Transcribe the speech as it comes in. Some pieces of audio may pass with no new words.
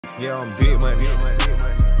Yeah, I'm big money.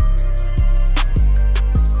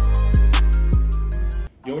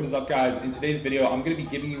 Yo, what is up guys? In today's video, I'm going to be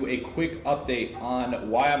giving you a quick update on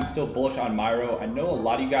why I'm still bullish on Myro. I know a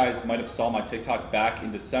lot of you guys might have saw my TikTok back in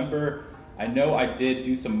December. I know I did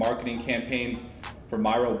do some marketing campaigns for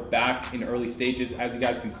Myro back in early stages. As you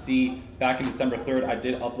guys can see, back in December 3rd, I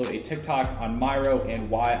did upload a TikTok on Myro and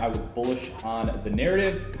why I was bullish on the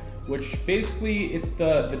narrative, which basically it's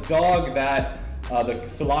the dog that the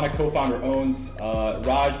Solana co-founder owns,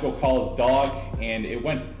 Raj Gokhal's dog, and it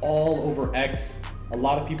went all over X. A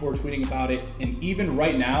lot of people are tweeting about it, and even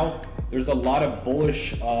right now, there's a lot of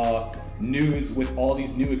bullish news with all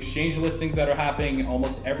these new exchange listings that are happening.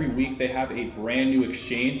 Almost every week, they have a brand new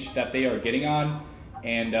exchange that they are getting on,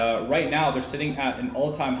 and right now, they're sitting at an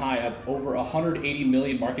all-time high of over 180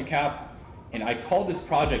 million market cap, and I called this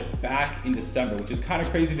project back in December, which is kind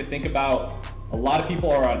of crazy to think about. A lot of people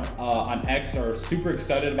are on X are super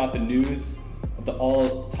excited about the news of the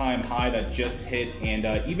all-time high that just hit, and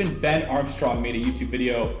even Ben Armstrong made a YouTube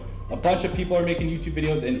video. A bunch of people are making YouTube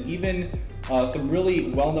videos, and even some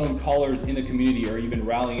really well-known callers in the community are even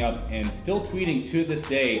rallying up and still tweeting to this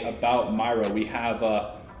day about Myro. We have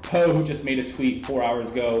Poe, who just made a tweet 4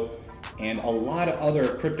 hours ago, and a lot of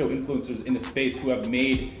other crypto influencers in the space who have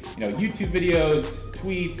made YouTube videos,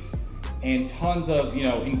 tweets, and tons of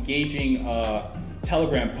engaging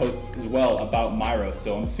Telegram posts as well about Myro.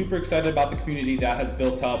 So I'm super excited about the community that has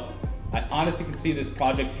built up. I honestly can see this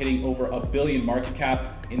project hitting over $1 billion market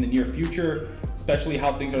cap in the near future, especially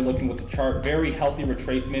how things are looking with the chart. Very healthy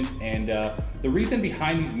retracements, and the reason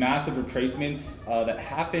behind these massive retracements that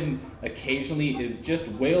happen occasionally is just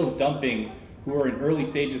whales dumping who are in early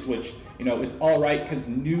stages, which it's all right because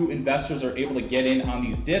new investors are able to get in on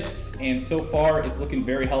these dips, and so far it's looking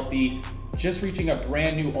very healthy, just reaching a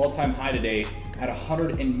brand new all-time high today at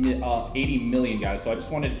 180 million, guys. So I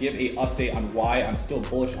just wanted to give an update on why I'm still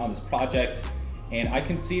bullish on this project, and I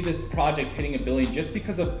can see this project hitting $1 billion just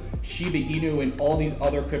because of Shiba Inu and all these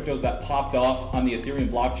other cryptos that popped off on the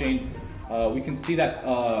Ethereum blockchain. We can see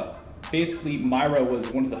that basically Myro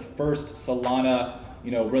was one of the first Solana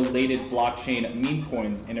related blockchain meme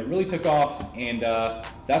coins, and it really took off, and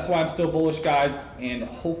that's why I'm still bullish, guys. And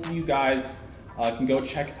hopefully you guys can go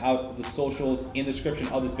check out the socials in the description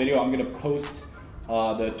of this video. I'm going to post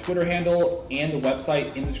the Twitter handle and the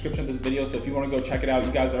website in the description of this video, so if you want to go check it out,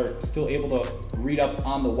 you guys are still able to read up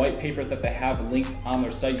on the white paper that they have linked on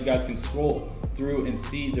their site. You guys can scroll through and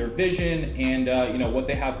see their vision and what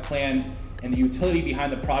they have planned and the utility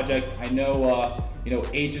behind the project. I know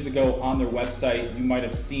ages ago on their website, you might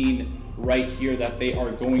have seen right here that they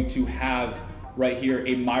are going to have right here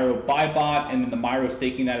a Myro buy bot, and then the Myro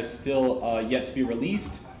staking that is still yet to be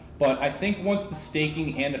released. But I think once the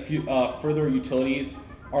staking and the further utilities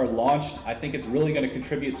are launched, I think it's really going to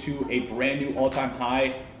contribute to a brand new all-time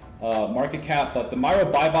high market cap. But the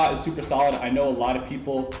Myro buy bot is super solid. I know a lot of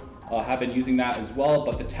people have been using that as well,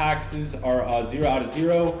 but the taxes are 0 out of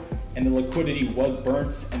 0. And the liquidity was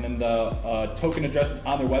burnt, and then the token address is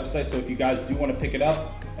on their website. So if you guys do want to pick it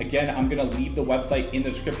up, again, I'm going to leave the website in the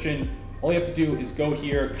description. All you have to do is go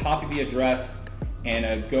here, copy the address,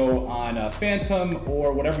 and go on Phantom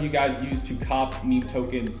or whatever you guys use to cop meme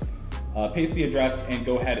tokens, paste the address, and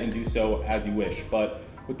go ahead and do so as you wish. But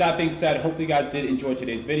with that being said, hopefully you guys did enjoy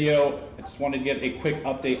today's video. I just wanted to give a quick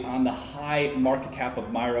update on the high market cap of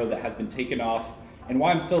Myro that has been taken off, and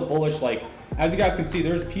why I'm still bullish. Like, as you guys can see,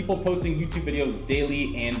 there's people posting YouTube videos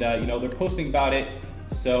daily, and they're posting about it.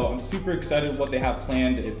 So I'm super excited what they have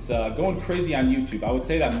planned. It's going crazy on YouTube. I would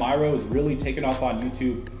say that Myro is really taking off on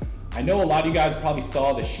YouTube. I know a lot of you guys probably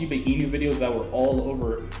saw the Shiba Inu videos that were all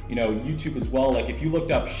over YouTube as well. Like, if you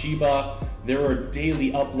looked up Shiba, there were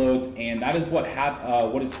daily uploads, and that is what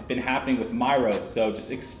has been happening with Myro. So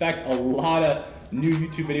just expect a lot of new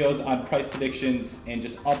YouTube videos on price predictions and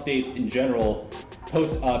just updates in general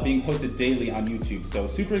being posted daily on YouTube. So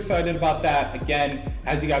super excited about that. Again,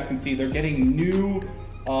 as you guys can see, they're getting new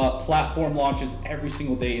platform launches every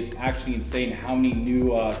single day. It's actually insane how many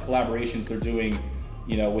new collaborations they're doing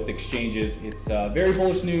with exchanges. It's very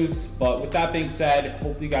bullish news. But with that being said,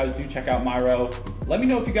 hopefully you guys do check out Myro. Let me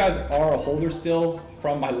know if you guys are a holder still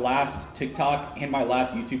from my last TikTok and my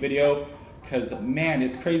last YouTube video, because man,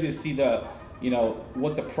 it's crazy to see the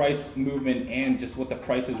what the price movement and just what the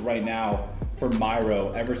price is right now for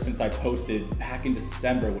Myro ever since I posted back in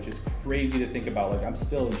December, which is crazy to think about. Like, I'm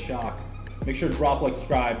still in shock. Make sure to drop a like,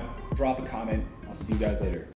 subscribe, drop a comment. I'll see you guys later.